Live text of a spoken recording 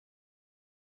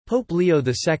Pope Leo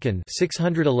II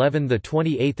 (611 the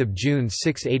 28th of June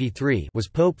 683) was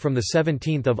pope from the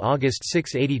 17th of August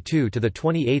 682 to the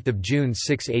 28th of June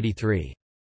 683.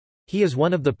 He is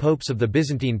one of the popes of the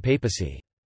Byzantine papacy.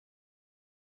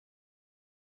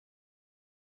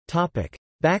 Topic: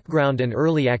 Background and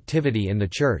early activity in the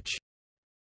Church.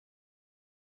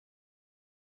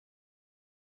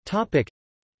 Topic: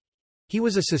 He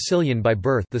was a Sicilian by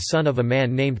birth, the son of a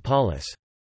man named Paulus.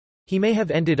 He may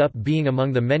have ended up being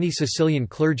among the many Sicilian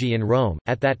clergy in Rome,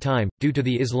 at that time, due to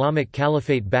the Islamic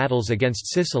Caliphate battles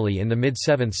against Sicily in the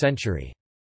mid-7th century.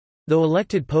 Though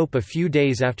elected pope a few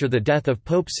days after the death of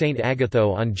Pope Saint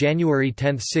Agatho on January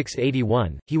 10,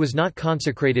 681, he was not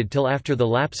consecrated till after the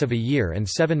lapse of a year and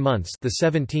 7 months, the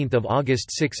 17th of August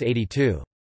 682.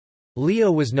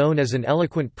 Leo was known as an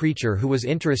eloquent preacher who was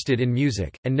interested in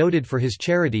music, and noted for his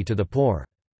charity to the poor.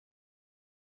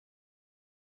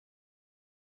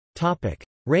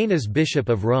 Reign as Bishop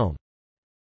of Rome.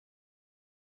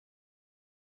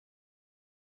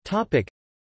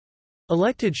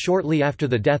 Elected shortly after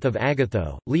the death of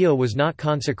Agatho, Leo was not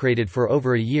consecrated for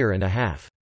over a year and a half.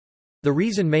 The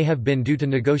reason may have been due to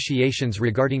negotiations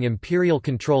regarding imperial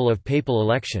control of papal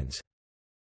elections.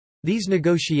 These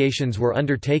negotiations were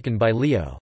undertaken by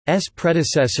Leo's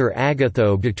predecessor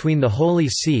Agatho between the Holy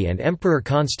See and Emperor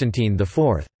Constantine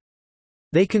IV.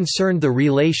 They concerned the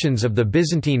relations of the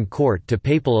Byzantine court to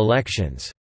papal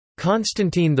elections.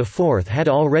 Constantine IV had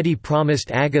already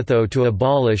promised Agatho to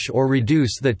abolish or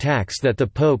reduce the tax that the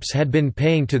popes had been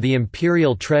paying to the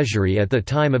imperial treasury at the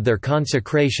time of their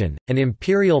consecration, an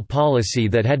imperial policy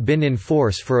that had been in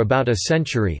force for about a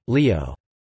century. Leo's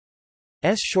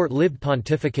short-lived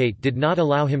pontificate did not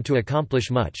allow him to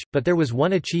accomplish much, but there was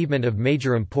one achievement of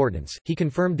major importance: he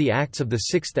confirmed the Acts of the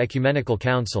Sixth Ecumenical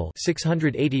Council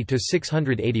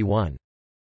 680–681.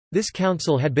 This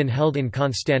council had been held in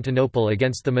Constantinople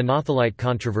against the Monothelite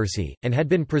controversy, and had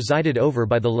been presided over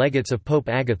by the legates of Pope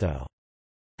Agatho.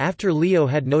 After Leo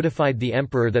had notified the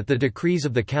emperor that the decrees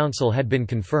of the council had been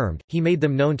confirmed, he made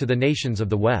them known to the nations of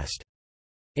the West.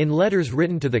 In letters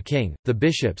written to the king, the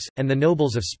bishops, and the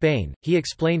nobles of Spain, he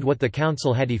explained what the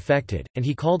council had effected, and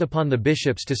he called upon the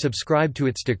bishops to subscribe to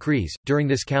its decrees. During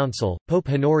this council, Pope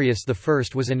Honorius I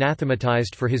was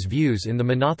anathematized for his views in the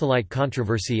Monothelite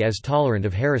controversy as tolerant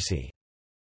of heresy.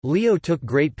 Leo took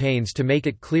great pains to make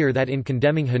it clear that in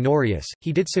condemning Honorius,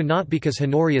 he did so not because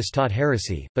Honorius taught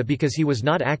heresy, but because he was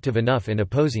not active enough in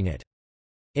opposing it.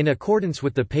 In accordance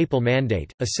with the papal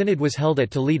mandate, a synod was held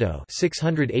at Toledo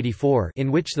 684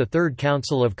 in which the Third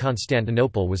Council of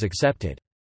Constantinople was accepted.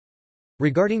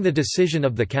 Regarding the decision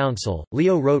of the council,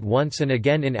 Leo wrote once and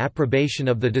again in approbation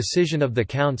of the decision of the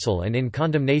council and in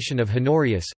condemnation of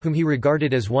Honorius, whom he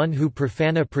regarded as one who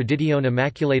profana predidione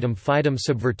immaculatum fidem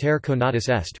subvertere conatus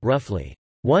est, roughly,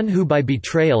 one who by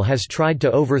betrayal has tried to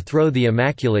overthrow the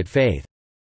immaculate faith.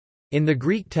 In the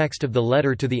Greek text of the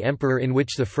letter to the emperor in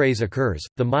which the phrase occurs,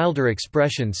 the milder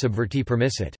expression subverti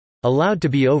permissit, allowed to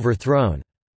be overthrown,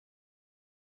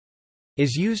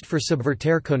 is used for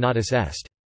subvertere conatus est.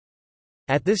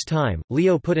 At this time,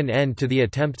 Leo put an end to the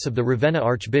attempts of the Ravenna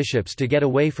archbishops to get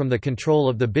away from the control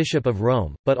of the Bishop of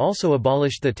Rome, but also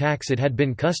abolished the tax it had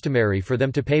been customary for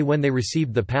them to pay when they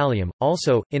received the pallium.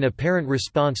 Also, in apparent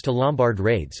response to Lombard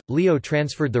raids, Leo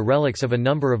transferred the relics of a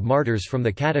number of martyrs from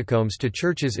the catacombs to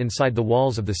churches inside the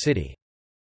walls of the city.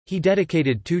 He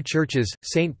dedicated 2 churches,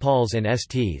 St. Paul's and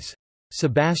St.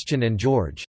 Sebastian and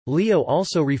George. Leo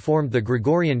also reformed the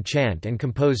Gregorian chant and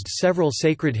composed several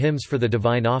sacred hymns for the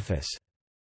divine office.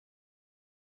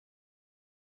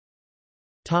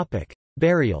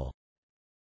 Burial.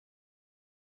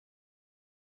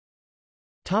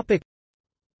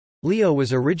 Leo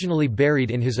was originally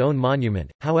buried in his own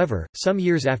monument, however, some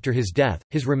years after his death,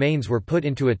 his remains were put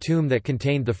into a tomb that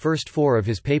contained the first 4 of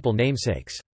his papal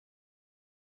namesakes.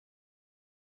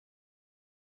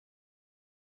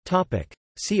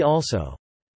 See also: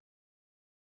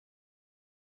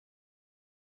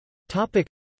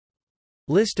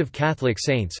 List of Catholic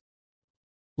saints,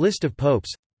 List of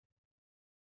popes.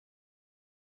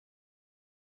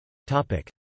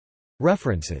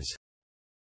 References.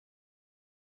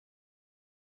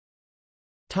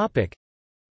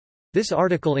 This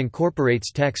article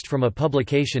incorporates text from a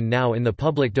publication now in the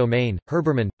public domain.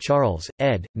 Herbermann, Charles,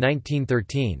 ed.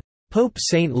 1913. Pope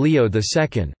Saint Leo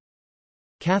II.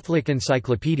 Catholic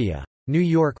Encyclopedia. New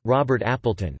York, Robert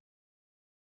Appleton.